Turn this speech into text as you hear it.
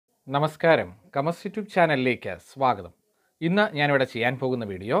നമസ്കാരം, കമസ് യൂട്യൂബ് ചാനലിലേക്ക് സ്വാഗതം. ഇന്ന് ഞാനിവിടെ ചെയ്യാൻ പോകുന്ന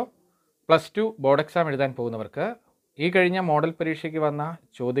വീഡിയോ +2 ബോർഡ് എക്സാം എഴുതാൻ പോകുന്നവർക്ക് ഈ കഴിഞ്ഞ മോഡൽ പരീക്ഷയ്ക്ക് വന്ന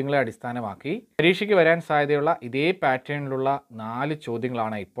ചോദ്യങ്ങളെ അടിസ്ഥാനമാക്കി പരീക്ഷയ്ക്ക് വരാൻ സാധ്യതയുള്ള ഇതേ പാറ്റേണിലുള്ള 4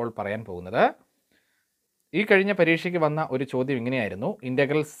 ചോദ്യങ്ങളാണ് ഇപ്പോൾ പറയാൻ പോകുന്നത്. ഈ കഴിഞ്ഞ പരീക്ഷയ്ക്ക് വന്ന ഒരു ചോദ്യം ഇങ്ങനെയായിരുന്നു: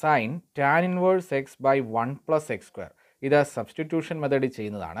 integral sign tan inverse X by 1+x². ഇത് സബ്സ്റ്റിറ്റ്യൂഷൻ മെത്തേഡിൽ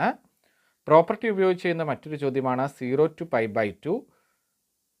ചെയ്യുന്നതാണ്. പ്രോപ്പർട്ടി ഉപയോഗിച്ച് ചെയ്യുന്ന മറ്റൊരു ചോദ്യമാണ് 0 to π/2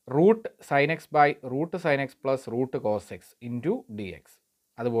 root sine X by root sine X plus root cause X into D X.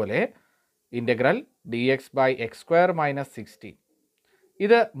 അതുപോലെ integral D X by x² - 16.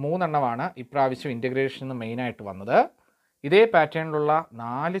 ഇത് 3 എണ്ണമാണ് ഇപ്രാവശ്യം ഇൻ്റഗ്രേഷനിൽ നിന്ന് മെയിനായിട്ട് വന്നത്. ഇതേ പാറ്റേണിലുള്ള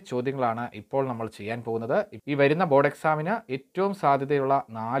 4 ചോദ്യങ്ങളാണ് ഇപ്പോൾ നമ്മൾ ചെയ്യാൻ പോകുന്നത്. ഈ വരുന്ന ബോർഡ് എക്സാമിന് ഏറ്റവും സാധ്യതയുള്ള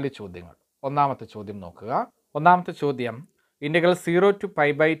 4 ചോദ്യങ്ങൾ. ഒന്നാമത്തെ ചോദ്യം നോക്കുക. ഒന്നാമത്തെ ചോദ്യം: integral 0 to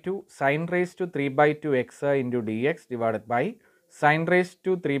π/2 sign raise to 3/2x into D X divided by sine raise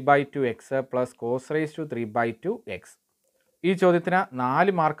to 3/2x plus cos raise to 3/2x. ഈ ചോദ്യത്തിന്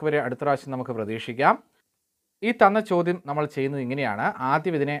 4 മാർക്ക് വരെ അടുത്ത പ്രാവശ്യം നമുക്ക് പ്രതീക്ഷിക്കാം. ഈ തന്ന ചോദ്യം നമ്മൾ ചെയ്യുന്നത് ഇങ്ങനെയാണ്.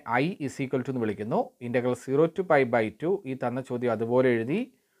 ആദ്യം ഇതിനെ i = എന്ന് വിളിക്കുന്നു. ഇൻ്റഗ്രൽ 0 to π/2 ഈ തന്ന ചോദ്യം അതുപോലെ എഴുതി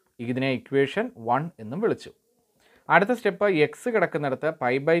ഇതിനെ ഇക്വേഷൻ 1 എന്നും വിളിച്ചു. അടുത്ത സ്റ്റെപ്പ് x കിടക്കുന്നിടത്ത്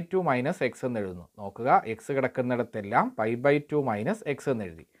π/2 - x എന്ന് എഴുതുന്നു. നോക്കുക, x കിടക്കുന്നിടത്തെല്ലാം π/2 - x എന്ന്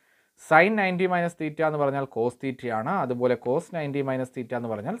എഴുതി. സൈൻ 90 - തീറ്റ എന്ന് പറഞ്ഞാൽ കോസ് തീറ്റയാണ്. അതുപോലെ കോസ് 90 - തീറ്റ എന്ന്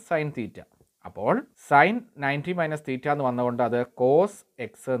പറഞ്ഞാൽ സൈൻ തീറ്റ. അപ്പോൾ സൈൻ 90 - തീറ്റ എന്ന് വന്നുകൊണ്ട് അത് കോസ്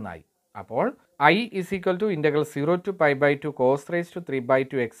എക്സ് എന്നായി. അപ്പോൾ i = integral 0 to π/2 cos raise to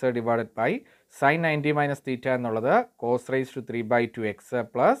 3/2x divided by sine 90 - തീറ്റ എന്നുള്ളത് cos raise to 3/2x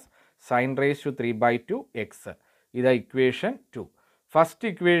plus sine raise to 3/2x. ഇത് ഇക്വേഷൻ 2. ഫസ്റ്റ്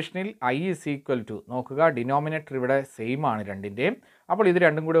ഇക്വേഷനിൽ i = നോക്കുക, ഡിനോമിനേറ്റർ ഇവിടെ സെയിം ആണ് രണ്ടിൻ്റെയും. അപ്പോൾ ഇത്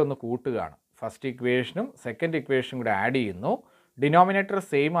രണ്ടും കൂടെ ഒന്ന് കൂട്ടുകയാണ്. ഫസ്റ്റ് ഇക്വേഷനും സെക്കൻഡ് ഇക്വേഷനും കൂടെ ആഡ് ചെയ്യുന്നു. ഡിനോമിനേറ്റർ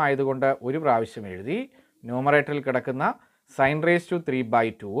സെയിം ആയതുകൊണ്ട് ഒരു പ്രാവശ്യം എഴുതി. ന്യൂമറേറ്ററിൽ കിടക്കുന്ന സൈൻ റേസ് ടു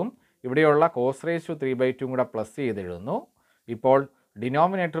 3/2ഉം ഇവിടെയുള്ള കോസ് റേസ് ടു 3/2ഉം കൂടെ പ്ലസ് ചെയ്ത് എഴുതുന്നു. ഇപ്പോൾ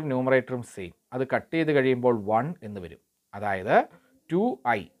ഡിനോമിനേറ്ററും ന്യൂമറേറ്ററും സെയിം. അത് കട്ട് ചെയ്ത് കഴിയുമ്പോൾ 1 എന്ന് വരും. അതായത്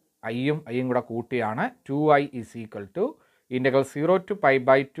 2i, iയും iയും കൂടെ കൂട്ടിയാണ് 2i = integral 0 to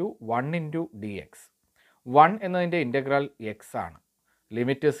π/2 1 into D X. 1 എന്നതിൻ്റെ ഇൻ്റഗ്രൽ x ആണ്.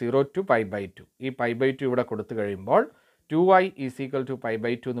 Limit 0 to π/2. ഈ π/2 ഇവിടെ കൊടുത്തു കഴിയുമ്പോൾ 2i =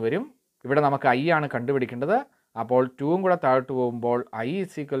 π/2 എന്ന് വരും. ഇവിടെ നമുക്ക് i ആണ് കണ്ടുപിടിക്കേണ്ടത്. അപ്പോൾ 2ഉം കൂടെ താഴോട്ട് പോകുമ്പോൾ i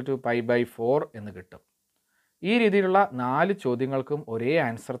 = π/4 എന്ന് കിട്ടും. ഈ രീതിയിലുള്ള 4 ചോദ്യങ്ങൾക്കും ഒരേ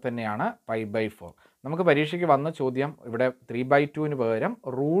ആൻസർ തന്നെയാണ് π/4. നമുക്ക് പരീക്ഷയ്ക്ക് വന്ന ചോദ്യം ഇവിടെ 3/2ന് പകരം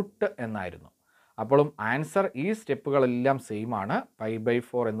റൂട്ട് എന്നായിരുന്നു. അപ്പോഴും ആൻസർ ഈ സ്റ്റെപ്പുകളെല്ലാം സെയിം ആണ്.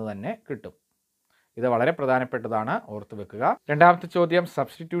 π/4 എന്ന് തന്നെ കിട്ടും. ഇത് വളരെ പ്രധാനപ്പെട്ടതാണ്, ഓർത്ത് വെക്കുക. രണ്ടാമത്തെ ചോദ്യം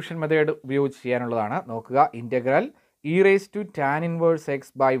സബ്സ്റ്റിറ്റ്യൂഷൻ മെത്തേഡ് ഉപയോഗിച്ച് ചെയ്യാനുള്ളതാണ്. നോക്കുക, integral e⁻tan 1x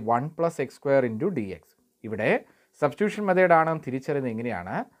by 1+x² into D X. ഇവിടെ സബ്സ്റ്റിറ്റ്യൂഷൻ മെത്തേഡ് ആണെന്ന് തിരിച്ചറിയുന്നത്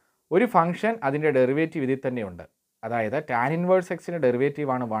എങ്ങനെയാണ്? ഒരു ഫംഗ്ഷൻ അതിൻ്റെ ഡെറിവേറ്റീവ് ഇതിൽ തന്നെയുണ്ട്. അതായത് tan 1x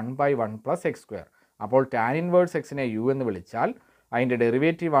ഡെറിവേറ്റീവാണ് 1/1+x². അപ്പോൾ tan 1xനെ u എന്ന് വിളിച്ചാൽ അതിൻ്റെ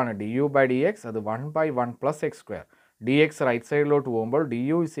ഡെറിവേറ്റീവാണ് du/dx. അത് 1/1+x². dx റൈറ്റ് സൈഡിലോട്ട് പോകുമ്പോൾ du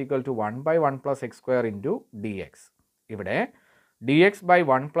 = 1/1+x² into D X. ഇവിടെ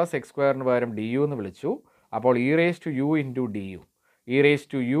dx/1+x²ന് പകരം du എന്ന് വിളിച്ചു. അപ്പോൾ e⁻u ഇൻറ്റു du.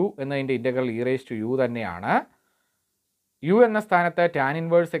 e⁻u എന്നതിൻ്റെ ഇൻ്റഗ്രൽ e⁻u തന്നെയാണ്. u എന്ന സ്ഥാനത്ത് tan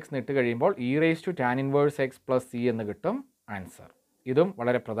 1x ഇട്ട് കഴിയുമ്പോൾ e⁻tan 1x + c എന്ന് കിട്ടും ആൻസർ. ഇതും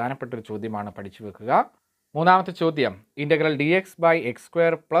വളരെ പ്രധാനപ്പെട്ട ഒരു ചോദ്യമാണ്, പഠിച്ചു വെക്കുക. മൂന്നാമത്തെ ചോദ്യം: ഇൻ്റഗ്രൽ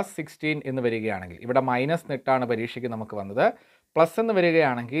dx/x² + 16 എന്ന് വരികയാണെങ്കിൽ, ഇവിടെ മൈനസ് നിട്ടാണ് പരീക്ഷയ്ക്ക് നമുക്ക് വന്നത്. പ്ലസ് എന്ന്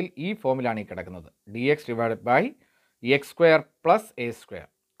വരികയാണെങ്കിൽ ഈ ഫോമിലാണ് ഈ കിടക്കുന്നത്, dx/x² + a².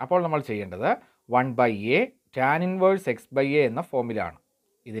 അപ്പോൾ നമ്മൾ ചെയ്യേണ്ടത് 1/a tan 1x/a എന്ന ഫോമിലാണ്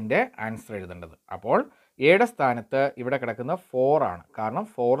ഇതിൻ്റെ ആൻസർ എഴുതേണ്ടത്. അപ്പോൾ എയുടെ സ്ഥാനത്ത് ഇവിടെ കിടക്കുന്ന 4 ആണ്, കാരണം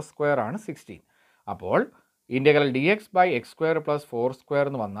 4² ആണ് 16. അപ്പോൾ ഇൻ്റഗ്രൽ dx/x² + 4²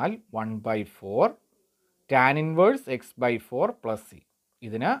 എന്ന് വന്നാൽ 1/4 tan 1x/4 + c.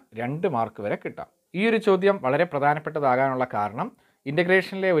 ഇതിന് 2 മാർക്ക് വരെ കിട്ടാം. ഈ ഒരു ചോദ്യം വളരെ പ്രധാനപ്പെട്ടതാകാനുള്ള കാരണം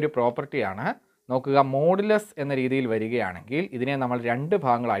ഇൻ്റഗ്രേഷനിലെ ഒരു പ്രോപ്പർട്ടിയാണ്. നോക്കുക, മോഡുലസ് എന്ന രീതിയിൽ വരികയാണെങ്കിൽ ഇതിനെ നമ്മൾ 2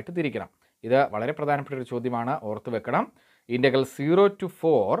 ഭാഗങ്ങളായിട്ട് തിരിക്കണം. ഇത് വളരെ പ്രധാനപ്പെട്ട ഒരു ചോദ്യമാണ്, ഓർത്ത് വെക്കണം. Integral 0 to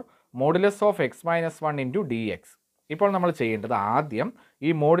 4 modulus of x - 1 into D X. ഇപ്പോൾ നമ്മൾ ചെയ്യേണ്ടത് ആദ്യം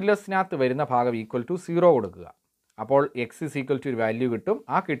ഈ മോഡുലസിനകത്ത് വരുന്ന ഭാഗം =0 കൊടുക്കുക. അപ്പോൾ x = ഒരു വാല്യൂ കിട്ടും.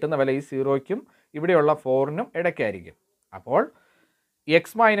 ആ കിട്ടുന്ന വില ഈ 0യ്ക്കും ഇവിടെയുള്ള 4നും ഇടയ്ക്കായിരിക്കും. അപ്പോൾ x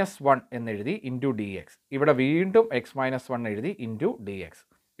 - 1 എന്നെഴുതി ഇൻറ്റു ഡി എക്സ്. ഇവിടെ വീണ്ടും x - 1 എഴുതി ഇൻറ്റു ഡി എക്സ്.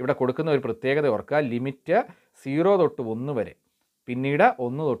 ഇവിടെ കൊടുക്കുന്ന ഒരു പ്രത്യേകത ഓർക്കുക, ലിമിറ്റ് 0 തൊട്ട് 1 വരെ, പിന്നീട്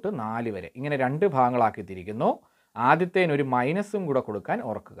 1 തൊട്ട് 4 വരെ, ഇങ്ങനെ 2 ഭാഗങ്ങളാക്കി തിരിക്കുന്നു. ആദ്യത്തേനൊരു മൈനസും കൂടെ കൊടുക്കാൻ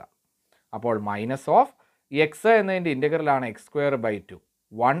ഓർക്കുക. അപ്പോൾ മൈനസ് ഓഫ് എക്സ് എന്നതിൻ്റെ ഇൻ്റഗ്രലാണ് എക്സ് സ്ക്വയർ ബൈ 2,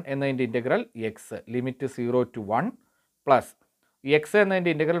 1 എന്നതിൻ്റെ integral X limit 0 to 1 plus X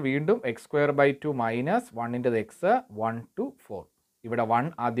എന്നതിൻ്റെ ഇൻ്റഗ്രൽ വീണ്ടും X square by 2 minus 1ൻ്റെത് X 1 to 4. ഇവിടെ 1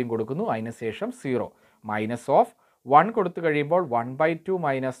 ആദ്യം കൊടുക്കുന്നു, അതിനുശേഷം 0 മൈനസ് ഓഫ് 1 കൊടുത്തു കഴിയുമ്പോൾ 1/2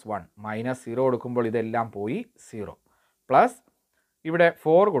 മൈനസ് 1 മൈനസ് 0 കൊടുക്കുമ്പോൾ ഇതെല്ലാം പോയി 0 പ്ലസ് ഇവിടെ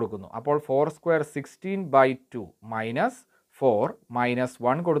 4 കൊടുക്കുന്നു. അപ്പോൾ 4 സ്ക്വയർ 16/2 മൈനസ് 4 മൈനസ്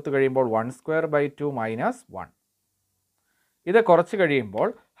 1 കൊടുത്തു കഴിയുമ്പോൾ 1 സ്ക്വയർ ബൈ 2 മൈനസ് 1. ഇത് കുറച്ച് കഴിയുമ്പോൾ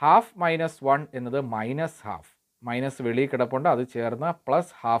ഹാഫ് മൈനസ് 1 എന്നത് മൈനസ് ഹാഫ്, മൈനസ് വെളിയിൽ കിടപ്പുണ്ട്, അത് ചേർന്ന്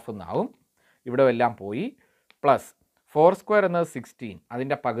പ്ലസ് ഹാഫ് എന്നാവും. ഇവിടെ എല്ലാം പോയി പ്ലസ് 4 സ്ക്വയർ എന്നത് 16,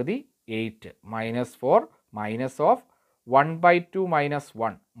 അതിൻ്റെ പകുതി 8 minus 4 minus of 1/2 minus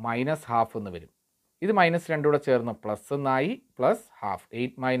 1 minus half എന്ന് വരും. ഇത് മൈനസ് 2 കൂടെ ചേർന്ന് പ്ലസ് എന്നായി പ്ലസ് ഹാഫ്.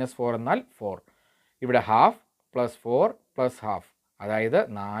 8 മൈനസ് 4 എന്നാൽ 4. ഇവിടെ ഹാഫ് പ്ലസ് 4 പ്ലസ് ഹാഫ്, അതായത്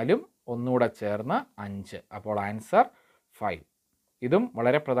 4ഉം ഒന്നുകൂടെ ചേർന്ന് 5. അപ്പോൾ ആൻസർ 5. ഇതും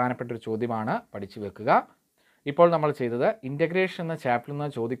വളരെ പ്രധാനപ്പെട്ട ഒരു ചോദ്യമാണ്, പഠിച്ചു വെക്കുക. ഇപ്പോൾ നമ്മൾ ചെയ്തത് ഇൻ്റഗ്രേഷൻ എന്ന ചാപ്റ്ററിൽ നിന്ന്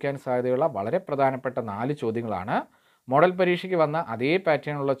ചോദിക്കാൻ സാധ്യതയുള്ള വളരെ പ്രധാനപ്പെട്ട 4 ചോദ്യങ്ങളാണ്. മോഡൽ പരീക്ഷയ്ക്ക് വന്ന അതേ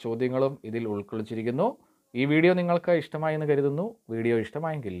പാറ്റേണിലുള്ള ചോദ്യങ്ങളും ഇതിൽ ഉൾക്കൊള്ളിച്ചിരിക്കുന്നു. ഈ വീഡിയോ നിങ്ങൾക്ക് ഇഷ്ടമായി എന്ന് കരുതുന്നു. വീഡിയോ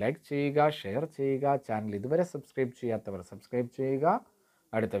ഇഷ്ടമായെങ്കിൽ ലൈക്ക് ചെയ്യുക, ഷെയർ ചെയ്യുക. ചാനൽ ഇതുവരെ സബ്സ്ക്രൈബ് ചെയ്യാത്തവർ സബ്സ്ക്രൈബ് ചെയ്യുക.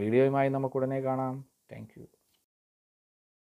 അടുത്ത വീഡിയോയുമായി നമുക്ക് ഉടനെ കാണാം. താങ്ക്